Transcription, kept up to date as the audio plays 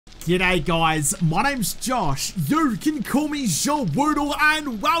G'day guys, my name's Josh, you can call me JaWoodle,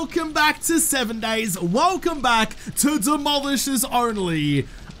 and welcome back to 7 Days, welcome back to Demolishers Only.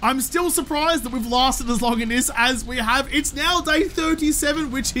 I'm still surprised that we've lasted as long in this as we have. It's now day 37,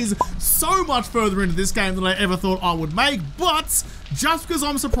 which is so much further into this game than I ever thought I would make, but just because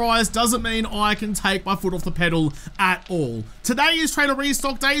I'm surprised doesn't mean I can take my foot off the pedal at all. Today is trader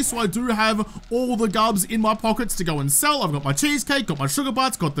restock day, so I do have all the gubs in my pockets to go and sell. I've got my cheesecake, got my sugar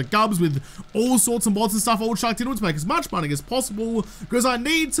butts, got the gubs with all sorts of mods and stuff all chucked into it to make as much money as possible, because I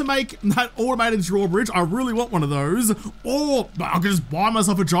need to make that automated drawbridge. I really want one of those, or I can just buy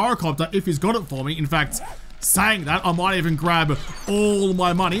myself a gyrocopter if he's got it for me. In fact, saying that, I might even grab all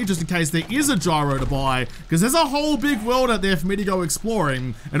my money just in case there is a gyro to buy, because there's a whole big world out there for me to go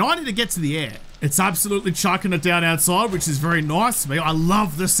exploring, and I need to get to the air. It's absolutely chucking it down outside, which is very nice to me. I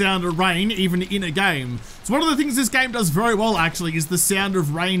love the sound of rain, even in a game. So one of the things this game does very well, actually, is the sound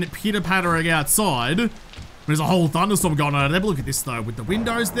of rain pitter-pattering outside. There's a whole thunderstorm going on out there, but look at this though, with the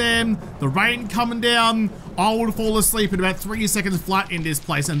windows there, the rain coming down, I would fall asleep in about 3 seconds flat in this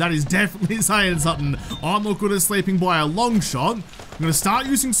place, and that is definitely saying something. I'm not good at sleeping by a long shot. I'm gonna start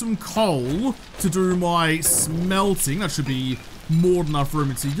using some coal to do my smelting. That should be more than enough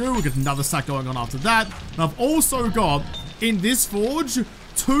room into you. We'll get another stack going on after that. And I've also got, in this forge,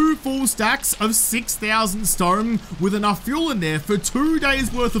 2 full stacks of 6,000 stone with enough fuel in there for 2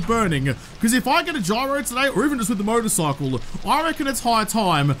 days worth of burning. Because if I get a gyro today, or even just with the motorcycle, I reckon it's high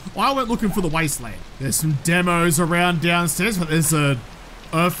time I went looking for the wasteland. There's some demos around downstairs, but there's a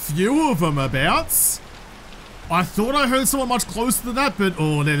few of them about. I thought I heard someone much closer than that, but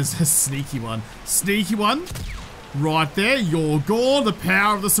oh, there's a sneaky one. Sneaky one. Right there, you're gone. The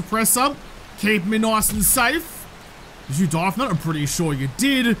power of the suppressor. Keep me nice and safe. Did you die from that? I'm pretty sure you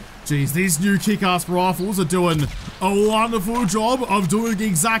did. Jeez, these new kick-ass rifles are doing a wonderful job of doing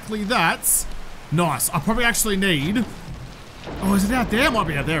exactly that. Nice. I probably actually need... Oh, is it out there? It might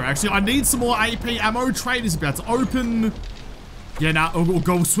be out there, actually. I need some more AP ammo. Trade is about to open. Yeah, now we'll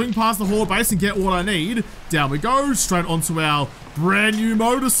go swing past the horde base and get what I need. Down we go, straight onto our brand new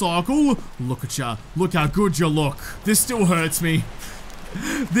motorcycle. Look at ya. Look how good you look. This still hurts me.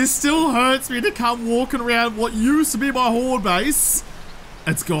 This still hurts me to come walking around what used to be my horde base.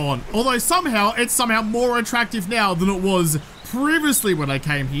 It's gone. Although somehow, it's somehow more attractive now than it was previously when I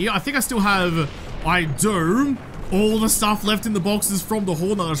came here. I think I still have, I do, all the stuff left in the boxes from the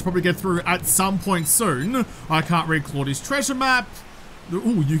horde that I should probably get through at some point soon. I can't read Claudia's treasure map.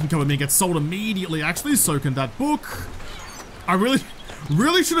 Ooh, you can come with me and get sold immediately, actually. So can that book. I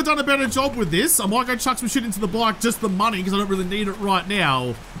really should have done a better job with this. I might go chuck some shit into the bike, just the money, because I don't really need it right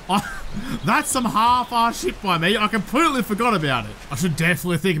now. That's some half-ass shit by me. I completely forgot about it. I should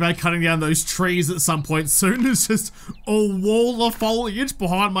definitely think about cutting down those trees at some point soon. There's just a wall of foliage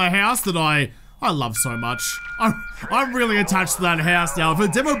behind my house that I love so much. I'm really attached to that house now. If a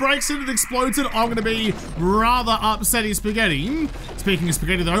demo breaks in and explodes it, I'm gonna be rather upsetty spaghetti. Speaking of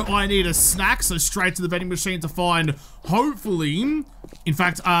spaghetti though, I need a snack, so straight to the vending machine to find, hopefully, in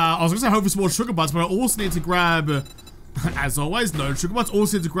fact, I was gonna say hopefully some more sugar butts, but I also need to grab, as always, no sugar butts.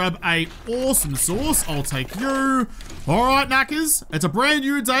 Also need to grab a awesome sauce. I'll take you. All right, knackers. It's a brand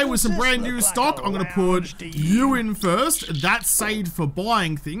new day with some brand new stock. I'm going to put you in first. That's saved for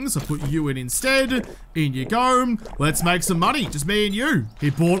buying things. I'll put you in instead. In you go. Let's make some money. Just me and you. He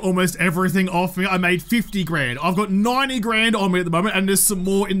bought almost everything off me. I made 50 grand. I've got 90 grand on me at the moment, and there's some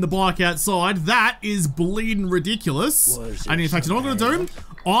more in the bike outside. That is bleeding ridiculous. And in fact, you know what I'm going to do?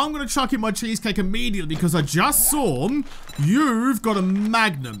 I'm going to chuck in my cheesecake immediately because I just saw you've got a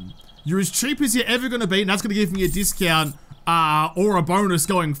Magnum. You're as cheap as you're ever going to be, and that's going to give me a discount or a bonus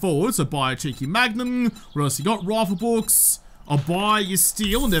going forward. So buy a cheeky Magnum. What else you got? Rifle books. I'll buy your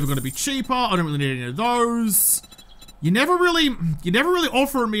steel. Never going to be cheaper. I don't really need any of those. You're never really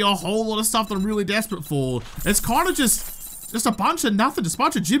offering me a whole lot of stuff that I'm really desperate for. It's kind of just a bunch of nothing, just a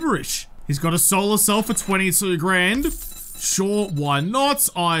bunch of gibberish. He's got a solar cell for 22 grand. Sure, why not?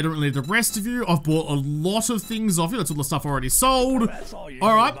 I don't really need the rest of you. I've bought a lot of things off you. That's all the stuff already sold.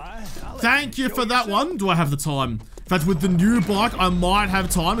 All right. Thank you for that one. Do I have the time? In fact, with the new bike, I might have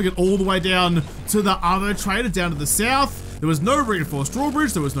time to get all the way down to the other trader down to the south. There was no reinforced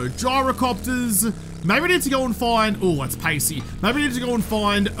drawbridge. There was no gyrocopters. Maybe I need to go and find... Oh, that's pacey. Maybe I need to go and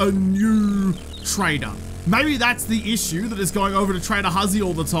find a new trader. Maybe that's the issue that is going over to Trader Huzzy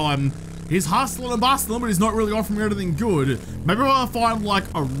all the time. He's hustling and bustling, but he's not really offering me anything good. Maybe if I find like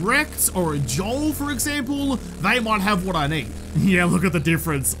a Rex or a Joel, for example, they might have what I need. Yeah, look at the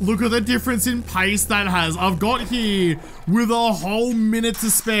difference. Look at the difference in pace that has. I've got here with a whole minute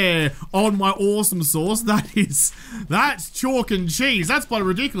to spare on my awesome sauce. That's chalk and cheese. That's bloody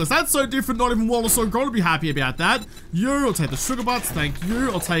ridiculous. That's so different, not even Wallace so going to be happy about that. You, I'll take the sugar butts, thank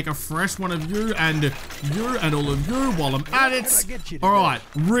you. I'll take a fresh one of you and all of you while I'm at it. All right,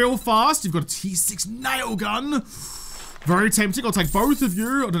 real fast. You've got a T6 nail gun. Very tempting. I'll take both of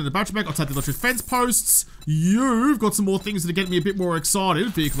you. I'll do the battery back. I'll take the electric fence posts. You've got some more things that are getting me a bit more excited.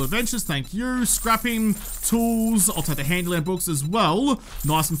 Vehicle adventures, thank you. Scrapping, tools. I'll take the handyland books as well.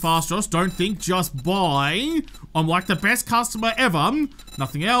 Nice and fast, Josh. Don't think, just buy. I'm like the best customer ever.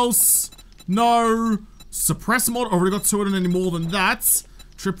 Nothing else. No. Suppressor mod. Already got 200 any more than that.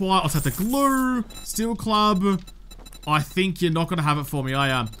 Tripwire. I'll take the glue. Steel club. I think you're not going to have it for me, I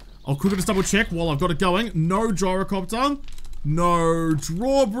am. I'll quickly just double check while I've got it going. No gyrocopter. No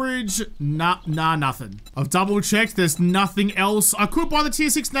drawbridge. Nah, nothing. I've double checked. There's nothing else. I could buy the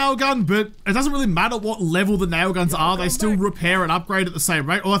tier 6 nail gun, but it doesn't really matter what level the nail guns are. They still repair and upgrade at the same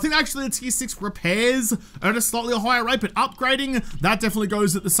rate. Or I think actually the tier 6 repairs at a slightly higher rate, but upgrading, that definitely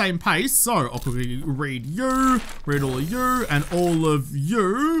goes at the same pace. So I'll quickly read you, read all of you, and all of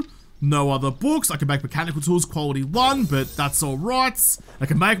you. No other books. I can make mechanical tools quality 1, but that's all right. I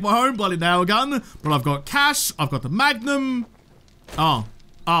can make my own bloody nail gun, but I've got cash. I've got the Magnum. Oh,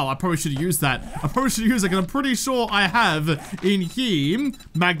 I probably should have used that. I probably should have used it, because I'm pretty sure I have in here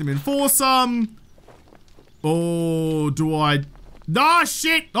Magnum Enforcer. Oh, do I? No,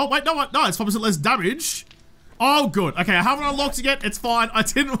 shit. Oh, wait, no, it's 5% less damage. Oh, good. Okay, I haven't unlocked it yet. It's fine. I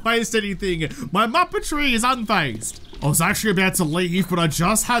didn't waste anything. My Muppetry is unfazed. I was actually about to leave, but I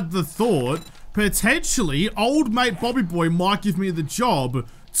just had the thought, potentially, old mate Bobby Boy might give me the job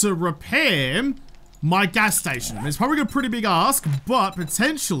to repair my gas station. It's probably a pretty big ask, but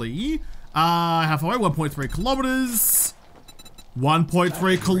potentially, how far away? 1.3 kilometers.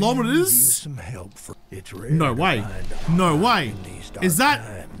 1.3 kilometers? Some help for no way. No way. Is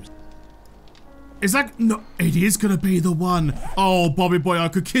that... no, it is gonna be the one. Oh, Bobby Boy, I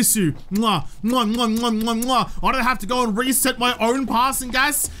could kiss you. Mwah, mwah, mwah, mwah, mwah, mwah. I don't have to go and reset my own passing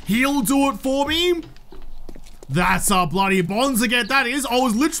gas. He'll do it for me. That's a bloody bonds again, that is. I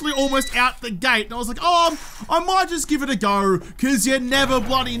was literally almost out the gate, and I was like, oh, I might just give it a go, because you never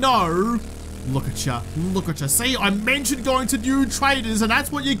bloody know. Look at ya, look at ya. See, I mentioned going to new traders, and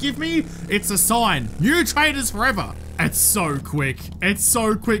that's what you give me? It's a sign. New traders forever. It's so quick. It's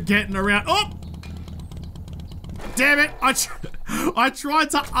so quick getting around. Oh! Damn it, I tried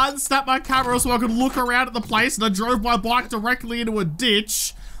to unsnap my camera so I could look around at the place, and I drove my bike directly into a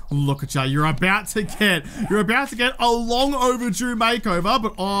ditch. Look at you, you're about to get a long overdue makeover,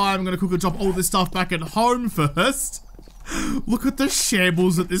 but I'm gonna quickly drop all this stuff back at home first. Look at the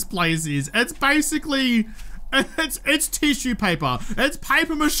shambles that this place is. It's basically, it's tissue paper. It's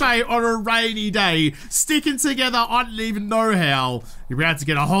paper mache on a rainy day, sticking together I don't even know how. You're about to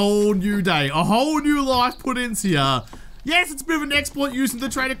get a whole new day, a whole new life put into you. Yes, it's a bit of an exploit using the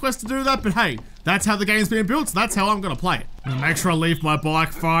trader quest to do that, but hey, that's how the game's been built, so that's how I'm gonna play it. And make sure I leave my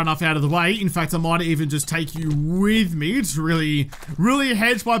bike far enough out of the way. In fact, I might even just take you with me to really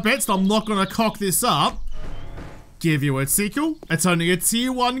hedge my bets that I'm not gonna cock this up. Give you a tickle. It's only a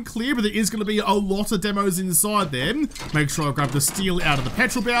tier 1 clear, but there is going to be a lot of demos inside there. Make sure I grab the steel out of the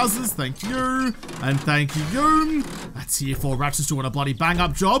petrol bowsers. Thank you. And thank you. That's tier 4 rapturous doing a bloody bang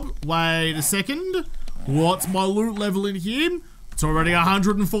up job. Wait a second. What's my loot level in here? It's already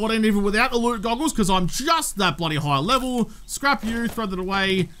 114 even without the loot goggles, because I'm just that bloody high level. Scrap you, throw that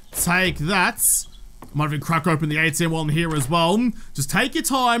away. Take that. Might even crack open the ATM while I'm here as well. Just take your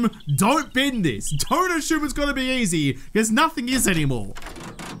time. Don't bend this. Don't assume it's going to be easy, because nothing is anymore.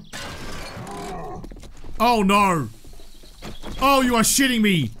 Oh no. Oh, you are shitting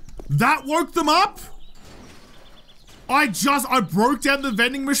me. That woke them up? I broke down the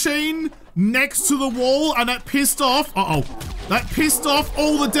vending machine next to the wall, and that pissed off. That pissed off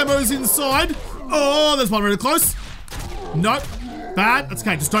all the demos inside. Oh, there's one really close. Nope. Bad. That's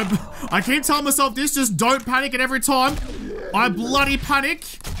okay. Just don't. I keep telling myself this. Just don't panic at every time I bloody panic.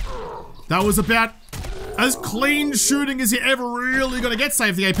 That was about as clean shooting as you're ever really gonna get.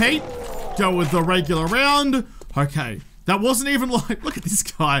 Save the AP. Go with the regular round. Okay. That wasn't even like. Look at this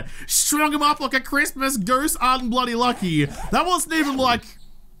guy. Strung him up like a Christmas goose. Unbloody lucky. That wasn't even like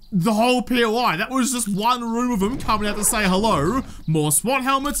the whole POI. That was just one room of them coming out to say hello. More SWAT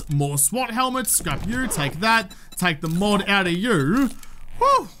helmets. More SWAT helmets. Scrap you. Take that. Take the mod out of you.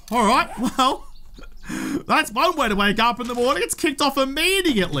 Whew. Alright, well, That's one way to wake up in the morning. It's kicked off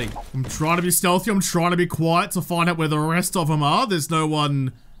immediately. I'm trying to be stealthy. I'm trying to be quiet to find out where the rest of them are. There's no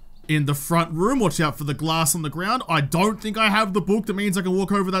one in the front room. Watch out for the glass on the ground. I don't think I have the book. That means I can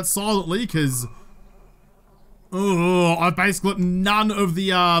walk over that silently because... oh, I've basically got none of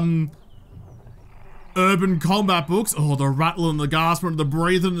the, urban combat books. Oh, the rattle and the gasp and the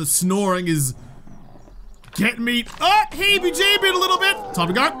breathing and the snoring is getting me, heebie-jeebie a little bit.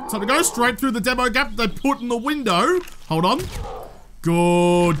 Time to go straight through the demo gap they put in the window. Hold on.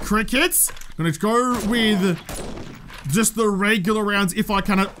 Good crickets. Gonna go with just the regular rounds if I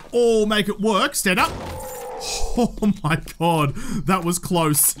can at all make it work. Stand up. Oh my God, that was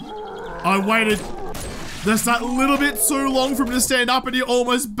close. I waited just that little bit too long for him to stand up and he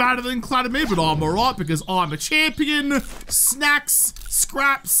almost battered and clattered me, but I'm alright because I'm a champion. Snacks,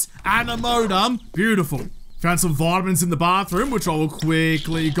 scraps, and a modem. Beautiful. Found some vitamins in the bathroom, which I will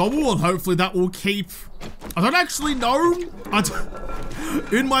quickly gobble, and hopefully that will keep... I don't actually know.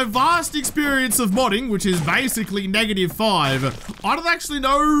 In my vast experience of modding, which is basically -5, I don't actually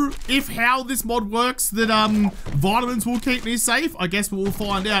know how this mod works that vitamins will keep me safe. I guess we'll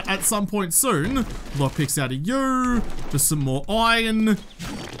find out at some point soon. Lockpicks out of you. Just some more iron.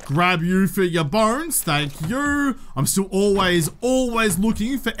 Grab you for your bones. Thank you. I'm still always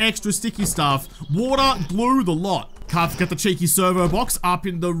looking for extra sticky stuff. Water, glue, the lot. Can't forget the cheeky servo box up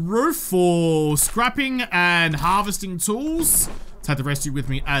in the roof for scrapping and harvesting tools. Take the rest of you with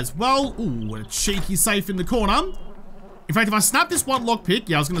me as well. Ooh, a cheeky safe in the corner. In fact, if I snap this one lockpick,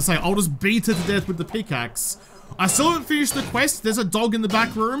 yeah, I was going to say, I'll just beat it to death with the pickaxe. I still haven't finished the quest. There's a dog in the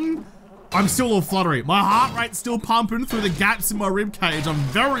back room. I'm still all fluttery. My heart rate's still pumping through the gaps in my rib cage. I'm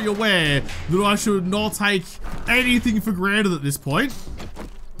very aware that I should not take anything for granted at this point.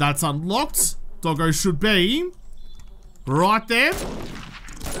 That's unlocked. Doggo should be right there.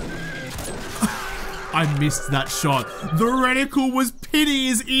 I missed that shot. The reticle was pinning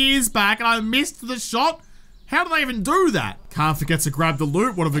his ears back and I missed the shot. How do they even do that? Can't forget to grab the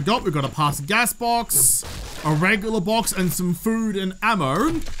loot. What have we got? We've got a pasta gas box, a regular box, and some food and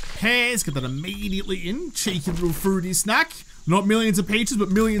ammo. Pears, get that immediately in. Cheeky little fruity snack. Not millions of peaches, but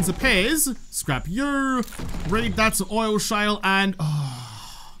millions of pears. Scrap you. Read that's an oil shale and...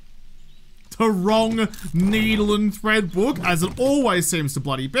 the wrong needle and thread book, as it always seems to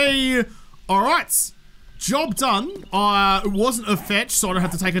bloody be. Alright. Job done. It wasn't a fetch, so I don't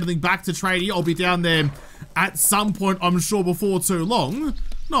have to take anything back to tradie. I'll be down there at some point, I'm sure, before too long.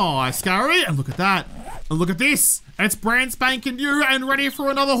 Nice, Gary. And look at that. And look at this. It's brand spanking new and ready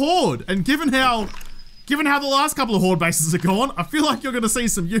for another horde. And given how the last couple of horde bases are gone, I feel like you're going to see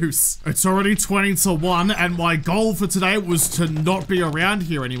some use. It's already 20 to 1, and my goal for today was to not be around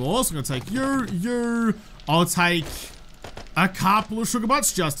here anymore. So I'm going to take you. I'll take a couple of sugar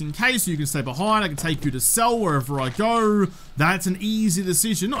butts just in case, so you can stay behind. I can take you to sell wherever I go. That's an easy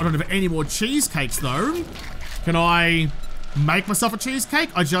decision. I don't have any more cheesecakes though. Can I make myself a cheesecake?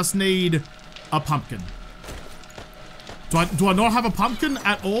 I just need a pumpkin. Do I not have a pumpkin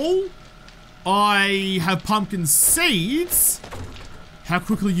at all? I have pumpkin seeds. How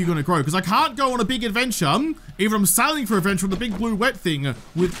quickly are you gonna grow? Because I can't go on a big adventure, even if I'm sailing for adventure on the big blue wet thing,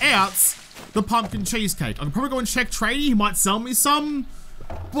 without the pumpkin cheesecake. I can probably go and check tradie, he might sell me some.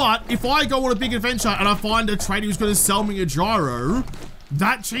 But if I go on a big adventure and I find a tradie who's gonna sell me a gyro,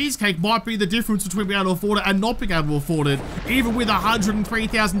 that cheesecake might be the difference between being able to afford it and not being able to afford it, even with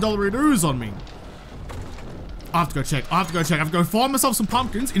 $103,000 redos on me. I have to go check. I have to go find myself some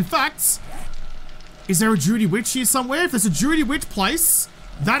pumpkins. In fact, is there a Judy Witch here somewhere? If there's a Judy Witch place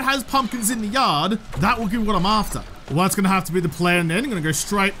that has pumpkins in the yard, that will give what I'm after. Well, that's going to have to be the plan then. I'm going to go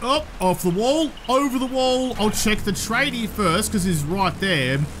straight up, off the wall, over the wall. I'll check the tradie first because he's right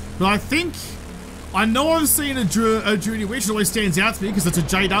there. But I know I've seen a Judy Witch. It always stands out to me because it's a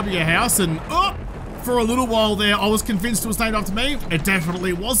JW house. And for a little while there, I was convinced it was named after me. It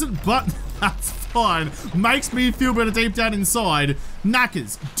definitely wasn't, but that's fine. Makes me feel better deep down inside.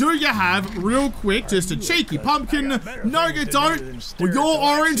 Knackers, do you have, real quick, just a cheeky pumpkin? No, you don't. Well, you're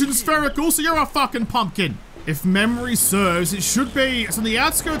orange and spherical, so you're a fucking pumpkin. If memory serves, it should be it's on the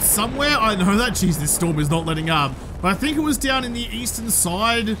outskirts somewhere. I know that. Jeez, this storm is not letting up. But I think it was down in the eastern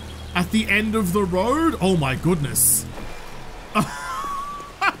side at the end of the road. Oh my goodness.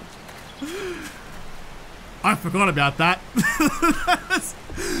 I forgot about that.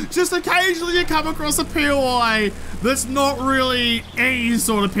 Just occasionally you come across a POI that's not really any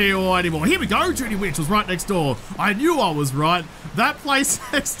sort of POI anymore. Here we go, Judy Witch was right next door. I knew I was right. That place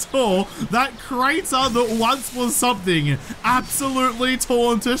next door, that crater that once was something, absolutely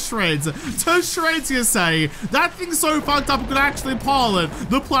torn to shreds. To shreds, you say? That thing's so fucked up it could actually pilot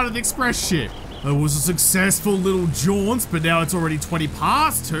the Planet Express ship. It was a successful little jaunt, but now it's already 20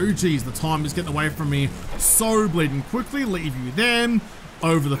 past 2. Jeez, the time is getting away from me so bleeding quickly. Leave you there.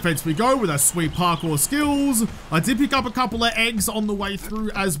 Over the fence we go with our sweet parkour skills. I did pick up a couple of eggs on the way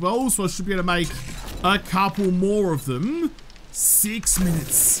through as well, so I should be able to make a couple more of them. 6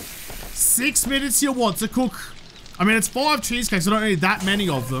 minutes. 6 minutes you want to cook. I mean, it's 5 cheesecakes, I don't need that many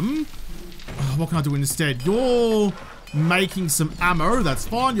of them. What can I do instead? You're making some ammo, that's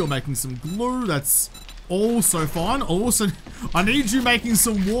fine. You're making some glue, that's also fine. Also, I need you making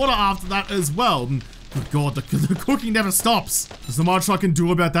some water after that as well. Good God, the cooking never stops. There's not much I can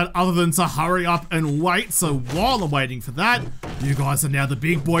do about that other than to hurry up and wait. So while I'm waiting for that, you guys are now the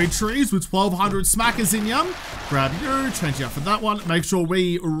big boy trees with 1,200 smackers in you. Grab you, change you out for that one. Make sure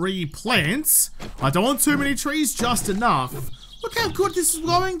we replant. I don't want too many trees, just enough. Look how good this is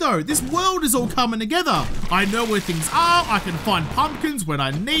going though. This world is all coming together. I know where things are. I can find pumpkins when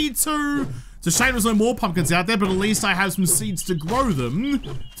I need to. It's a shame there's no more pumpkins out there, but at least I have some seeds to grow them.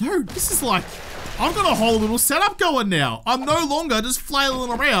 Dude, this is like... I've got a whole little setup going now. I'm no longer just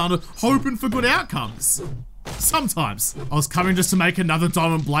flailing around hoping for good outcomes. Sometimes. I was coming just to make another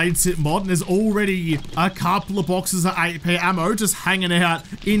diamond blade sit mod, and there's already a couple of boxes of 8p ammo just hanging out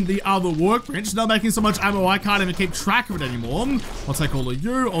in the other workbench. Now making so much ammo I can't even keep track of it anymore. I'll take all of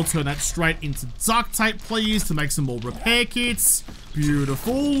you. I'll turn that straight into duct tape, please, to make some more repair kits.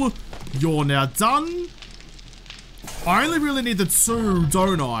 Beautiful. You're now done. I only really need the 2,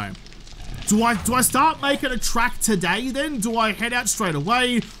 don't I? Do I start making a track today then? Do I head out straight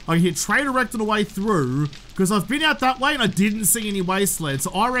away? I hit trade erect on the way through, because I've been out that way and I didn't see any wasteland.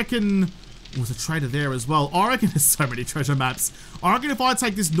 So I reckon, there's a trader there as well. I reckon there's so many treasure maps. I reckon if I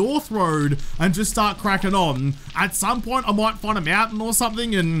take this north road and just start cracking on, at some point I might find a mountain or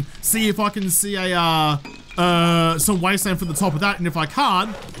something and see if I can see a, some wasteland from the top of that. And if I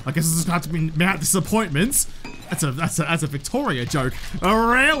can't, I guess it's just gonna have to be Mount Disappointments. That's a Victoria joke. A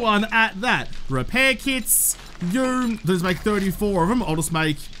rare one at that. Repair kits. Let's make 34 of them. I'll just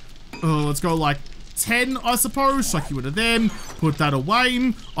make, let's go like 10, I suppose. Chuck you into them. Put that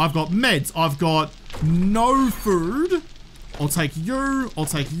away. I've got meds. I've got no food. I'll take you. I'll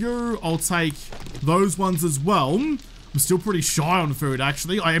take you. I'll take those ones as well. I'm still pretty shy on food,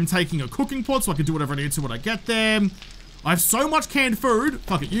 actually. I am taking a cooking pot so I can do whatever I need to when I get there. I have so much canned food.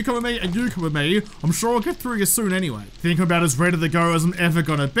 Fuck it, you come with me and you come with me. I'm sure I'll get through you soon anyway. Think I'm about as ready to go as I'm ever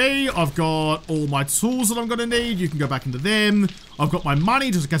gonna be. I've got all my tools that I'm gonna need. You can go back into them. I've got my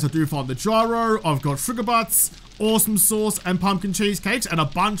money just in case I do find the gyro. I've got sugar butts, awesome sauce, and pumpkin cheesecakes, and a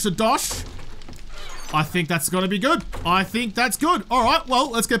bunch of dosh. I think that's gonna be good. I think that's good. All right,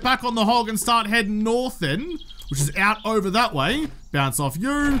 well, let's get back on the hog and start heading north then, which is out over that way. Bounce off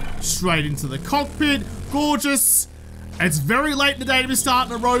you, straight into the cockpit. Gorgeous. It's very late in the day to be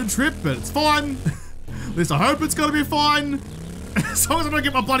starting a road trip, but it's fine. At least I hope it's gonna be fine. As long as I don't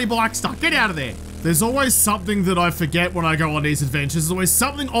get my bloody bike stuck. Get out of there. There's always something that I forget when I go on these adventures. There's always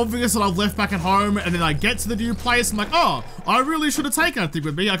something obvious that I've left back at home, and then I get to the new place and I'm like, oh, I really should have taken that thing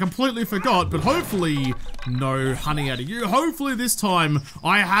with me. I completely forgot, but hopefully, no honey out of you. Hopefully this time,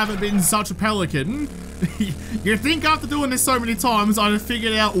 I haven't been such a pelican. You think after doing this so many times, I'd have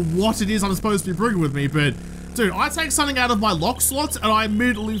figured out what it is I'm supposed to be bringing with me, but dude, I take something out of my lock slots and I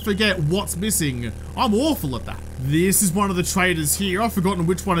immediately forget what's missing. I'm awful at that. This is one of the traders here. I've forgotten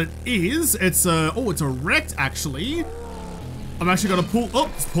which one it is. It's a, oh, it's a wrecked actually. I'm actually gonna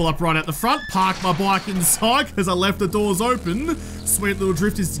pull up right out the front, park my bike inside because I left the doors open. Sweet little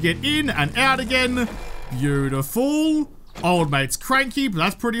drifters to get in and out again. Beautiful. Old mate's cranky, but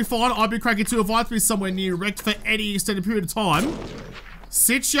that's pretty fine. I'd be cranky too if I had to be somewhere near wrecked for any extended period of time.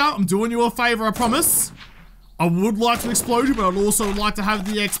 Sit ya, I'm doing you a favor, I promise. I would like to explode you, but I'd also like to have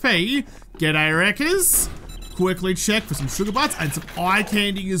the XP. G'day, wreckers. Quickly check for some sugar butts and some eye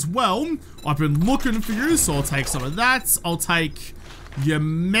candy as well. I've been looking for you, so I'll take some of that. I'll take your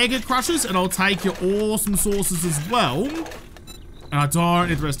mega crushes, and I'll take your awesome sauces as well. And I don't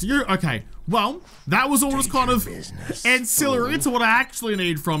need the rest of you. Okay, well, that was all just kind of ancillary to what I actually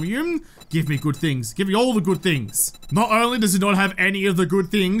need from you. Give me good things. Give me all the good things. Not only does he not have any of the good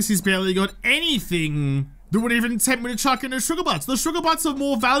things, he's barely got anything that would even tempt me to chuck in the sugar butts. The sugar butts are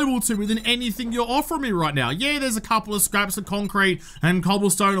more valuable to me than anything you're offering me right now. Yeah, there's a couple of scraps of concrete and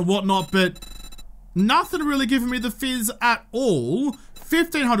cobblestone and whatnot, but nothing really giving me the fizz at all.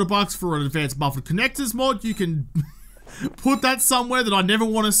 1,500 bucks for an advanced muffled connectors mod. You can put that somewhere that I never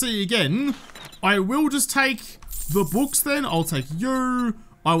want to see again. I will just take the books then. I'll take you.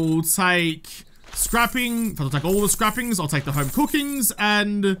 I will take scrapping. I'll take all the scrappings. I'll take the home cookings,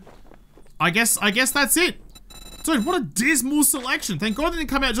 and I guess that's it. Dude, what a dismal selection. Thank God I didn't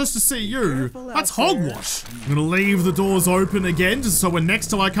come out just to see you. That's hogwash. I'm gonna leave the doors open again, just so when next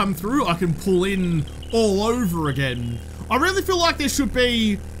time I come through, I can pull in all over again. I really feel like there should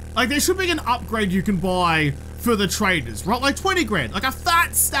be an upgrade you can buy for the traders, right? Like 20 grand, like a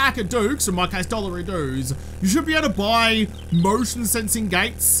fat stack of dukes, in my case, dollary dues. You should be able to buy motion sensing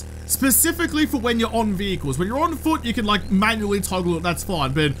gates specifically for when you're on vehicles. When you're on foot, you can like manually toggle it, that's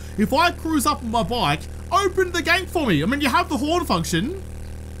fine. But if I cruise up on my bike, open the gate for me. I mean, you have the horn function,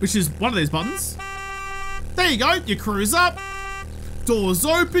 which is one of these buttons. There you go, you cruise up, doors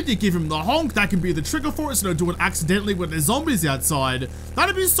open, you give him the honk, that can be the trigger for it so don't do it accidentally when there's zombies outside.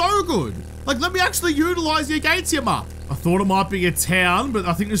 That'd be so good. Like, let me actually utilize your gates here, Mark. I thought it might be a town, but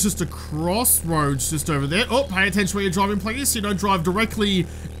I think there's just a crossroads just over there. Oh, pay attention where you're driving, please, so you don't drive directly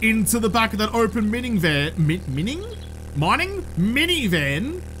into the back of that open mining van. Minivan?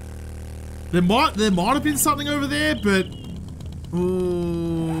 There might have been something over there, but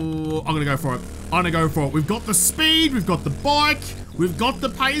ooh, I'm gonna go for it. We've got the speed, we've got the bike, we've got the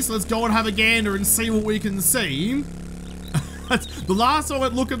pace. Let's go and have a gander and see what we can see. The last time I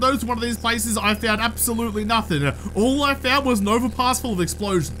went look at those, one of these places, I found absolutely nothing. All I found was an overpass full of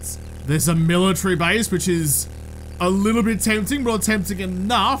explosions. There's a military base, which is a little bit tempting, but not tempting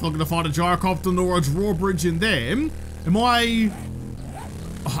enough. I'm gonna find a gyrocopter nor a drawbridge in there. I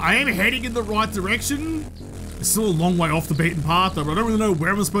am heading in the right direction. It's still a long way off the beaten path though, but I don't really know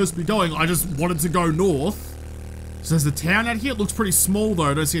where I'm supposed to be going. I just wanted to go north. So there's a town out here. It looks pretty small though.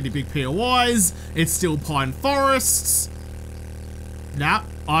 I don't see any big POIs. It's still pine forests. Nah,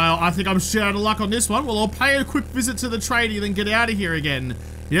 I think I'm shit out of luck on this one. Well, I'll pay a quick visit to the tradie and then get out of here again.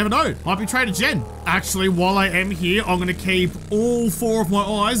 You never know, might be Trader Jen. Actually, while I am here, I'm gonna keep all 4 of my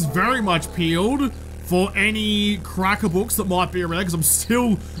eyes very much peeled for any cracker books that might be around, because I'm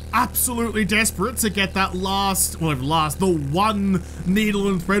still absolutely desperate to get that the one needle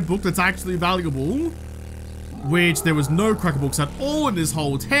and thread book that's actually valuable, which there was no cracker books at all in this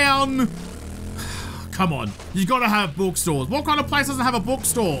whole town. Come on, you gotta have bookstores. What kind of place doesn't have a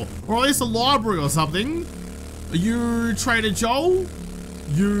bookstore? Or at least a library or something? Are you Trader Joel?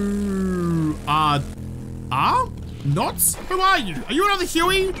 You are not? Who are you? Are you another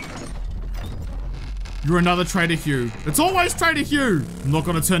Huey? You're another Trader Hugh. It's always Trader Hugh. I'm not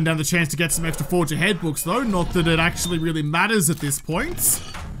gonna turn down the chance to get some extra Forge Ahead books though, not that it actually really matters at this point.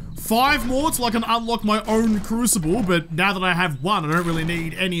 5 more till I can unlock my own Crucible, but now that I have one, I don't really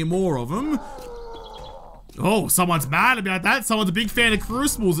need any more of them. Oh, someone's mad about that. Someone's a big fan of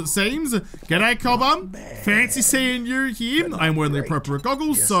Crucibles, it seems. G'day, Cobham. Fancy seeing you here. I'm wearing the appropriate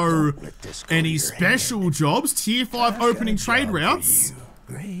goggles, so any special jobs? Tier 5 opening trade routes.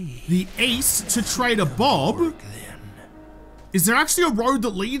 The east to Trader Bob. Is there actually a road that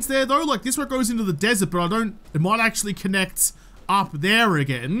leads there though? Like this road goes into the desert, but it might actually connect up there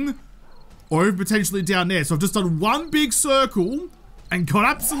again. Or even potentially down there. So I've just done one big circle and got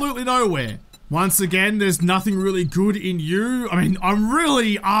absolutely nowhere. Once again, there's nothing really good in you. I mean, I'm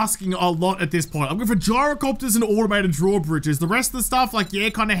really asking a lot at this point. I'm going for gyrocopters and automated drawbridges. The rest of the stuff, like, yeah,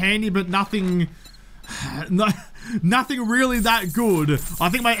 kind of handy, but nothing really that good. I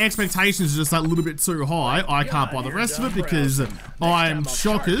think my expectations are just that little bit too high. I can't buy the rest of it because I'm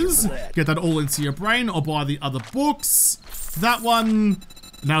shockers. Get that all into your brain. I'll buy the other books. That one,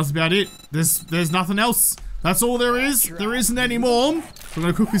 that's about it. There's nothing else. That's all there is. There isn't any more. I'm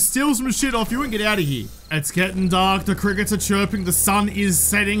gonna quickly steal some shit off you and get out of here. It's getting dark, the crickets are chirping, the sun is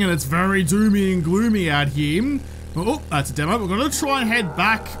setting, and it's very doomy and gloomy out here. Oh, that's a demo. We're gonna try and head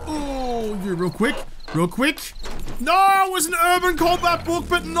back. Oh, you real quick. No, it was an urban combat book,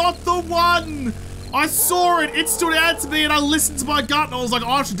 but not the one. I saw it, it stood out to me, and I listened to my gut, and I was like, oh,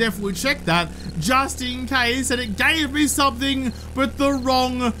 I should definitely check that, just in case, and it gave me something, but the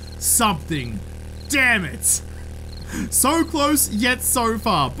wrong something. Damn it. So close, yet so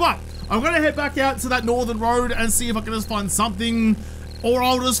far. But I'm gonna head back out to that northern road and see if I can just find something, or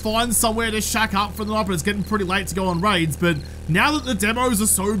I'll just find somewhere to shack up for the night, but it's getting pretty late to go on raids. But now that the demos are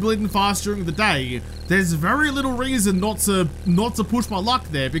so bleeding fast during the day, there's very little reason not to push my luck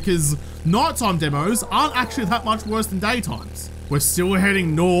there, because nighttime demos aren't actually that much worse than daytimes. We're still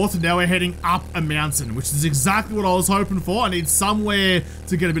heading north, and now we're heading up a mountain, which is exactly what I was hoping for. I need somewhere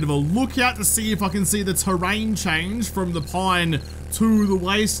to get a bit of a lookout to see if I can see the terrain change from the pine to the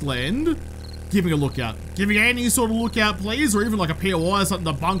wasteland. Giving a lookout. Giving any sort of lookout, please, or even like a POI or something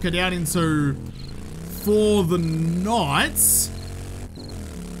to bunker down into for the night.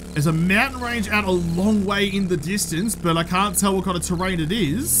 There's a mountain range out a long way in the distance, but I can't tell what kind of terrain it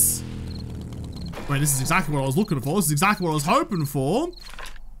is. Wait, this is exactly what I was looking for. This is exactly what I was hoping for.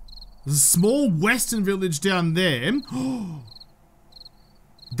 There's a small western village down there.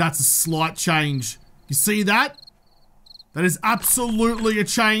 That's a slight change. You see that? That is absolutely a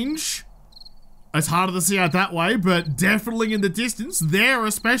change. It's harder to see out that way, but definitely in the distance, there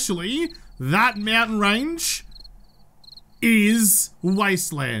especially, that mountain range is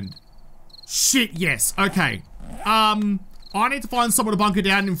Wasteland. Shit, yes. Okay. I need to find somewhere to bunker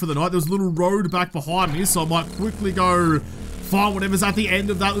down in for the night. There's a little road back behind me, so I might quickly go find whatever's at the end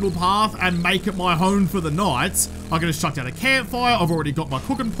of that little path and make it my home for the night. I can just chuck down a campfire. I've already got my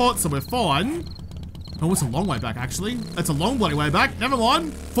cooking pot, so we're fine. Oh, it's a long way back, actually. It's a long bloody way back. Never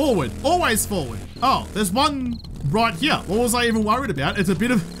mind. Forward. Always forward. Oh, there's one right here. What was I even worried about? It's a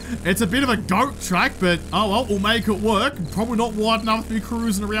bit of a goat track, but oh well, we'll make it work. Probably not wide enough to be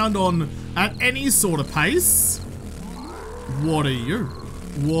cruising around on at any sort of pace. What are you?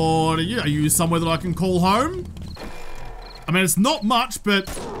 What are you? Are you somewhere that I can call home? I mean, it's not much, but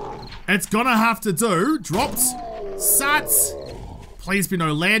it's gonna have to do. Dropped. Sats. Please be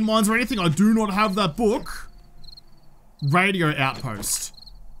no landmines or anything. I do not have that book. Radio outpost.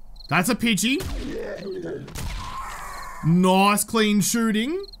 That's a Pidgey. Nice clean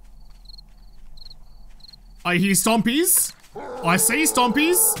shooting. I hear stompies. I see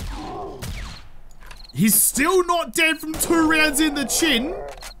stompies. He's still not dead from 2 rounds in the chin.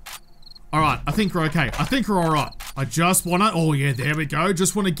 Alright, I think we're okay. I think we're alright. I just wanna, oh yeah, there we go.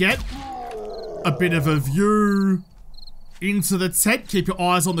 Just wanna get a bit of a view into the tent. Keep your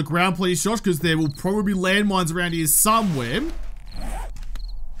eyes on the ground, please, Josh, because there will probably be landmines around here somewhere.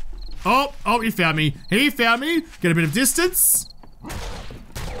 Oh, he found me. He found me. Get a bit of distance.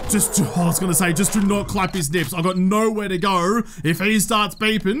 I was gonna say, just do not clap his nips. I've got nowhere to go if he starts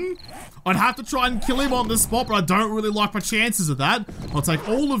beeping. I'd have to try and kill him on the spot, but I don't really like my chances of that. I'll take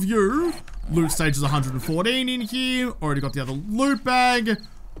all of you. Loot stage is 114 in here. Already got the other loot bag.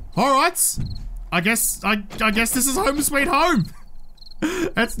 All right. I guess this is home sweet home.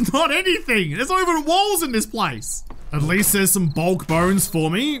 It's not anything. There's not even walls in this place. At least there's some bulk bones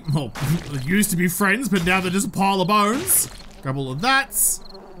for me. Well, they used to be friends, but now they're just a pile of bones. Grab all of that.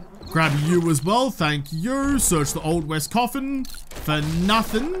 Grab you as well, thank you. Search the Old West coffin for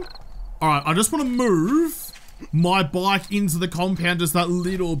nothing. All right, I just want to move my bike into the compound just that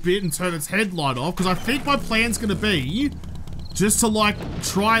little bit and turn its headlight off, because I think my plan's gonna be just to like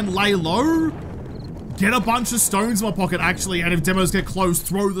try and lay low, get a bunch of stones in my pocket actually, and if demos get close,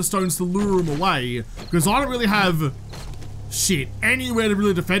 throw the stones to lure them away, because I don't really have shit anywhere to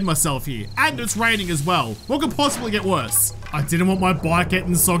really defend myself here. And it's raining as well. What could possibly get worse? I didn't want my bike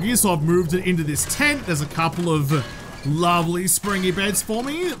getting soggy, so I've moved it into this tent. There's a couple of lovely springy beds for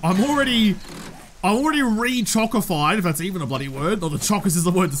me. I'm already re-chockified, if that's even a bloody word. Not the chockers is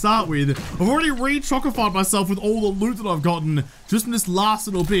the word to start with. I've already re-chockified myself with all the loot that I've gotten just in this last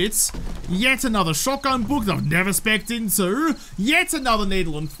little bit. Yet another shotgun book that I've never spec'd into. Yet another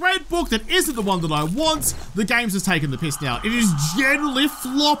needle and thread book that isn't the one that I want. The game's just taking the piss now. It is generally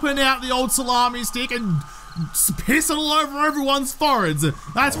flopping out the old salami stick and pissing all over everyone's foreheads.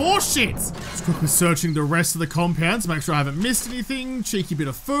 That's horseshit. Just quickly searching the rest of the compound to make sure I haven't missed anything. Cheeky bit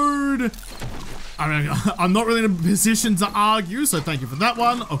of food. I mean, I'm not really in a position to argue, so thank you for that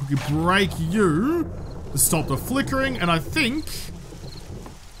one. I'll quickly break you to stop the flickering, and I guess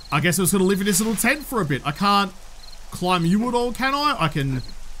I'm just gonna live in this little tent for a bit. I can't climb you at all, can I? I can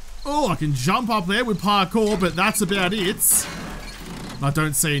jump up there with parkour, but that's about it. I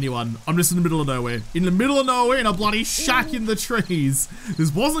don't see anyone. I'm just in the middle of nowhere. In the middle of nowhere in a bloody shack in the trees.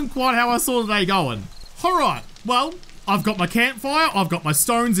 This wasn't quite how I saw today going. Alright, well, I've got my campfire, I've got my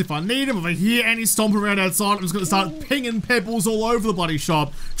stones if I need them. If I hear any stomping around outside, I'm just gonna start pinging pebbles all over the bloody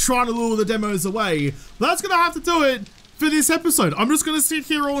shop, trying to lure the demos away. But that's gonna have to do it for this episode. I'm just gonna sit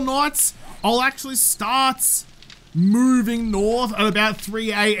here all night. I'll actually start moving north at about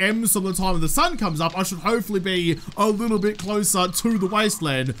 3 AM, so by the time the sun comes up, I should hopefully be a little bit closer to the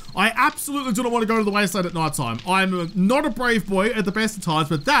wasteland. I absolutely do not want to go to the wasteland at night time. I'm not a brave boy at the best of times,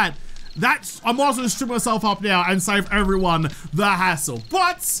 but I might as well strip myself up now and save everyone the hassle.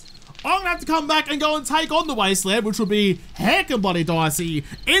 But I'm gonna have to come back and go and take on the wasteland, which will be heckin' bloody dicey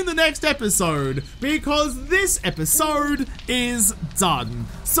in the next episode, because this episode is done.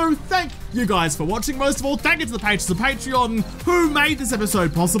 So thank you guys for watching. Most of all, thank you to the patrons of Patreon who made this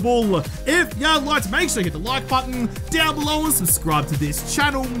episode possible. If you liked, make sure you hit the like button down below and subscribe to this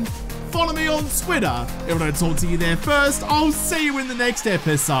channel. Follow me on Twitter. If I don't talk to you there first, I'll see you in the next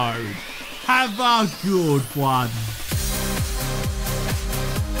episode. Have a good one.